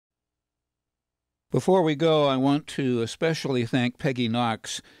Before we go, I want to especially thank Peggy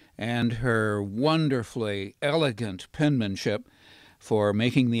Knox and her wonderfully elegant penmanship for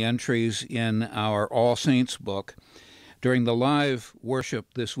making the entries in our All Saints book. During the live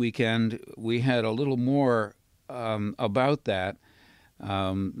worship this weekend, we had a little more about that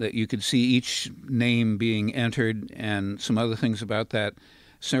you could see each name being entered and some other things about that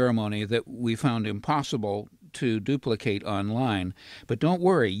ceremony that we found impossible to duplicate online. But don't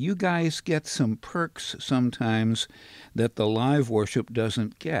worry, you guys get some perks sometimes that the live worship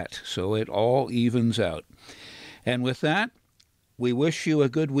doesn't get, so it all evens out. And with that, we wish you a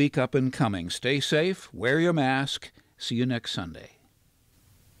good week up and coming. Stay safe, wear your mask. See you next Sunday.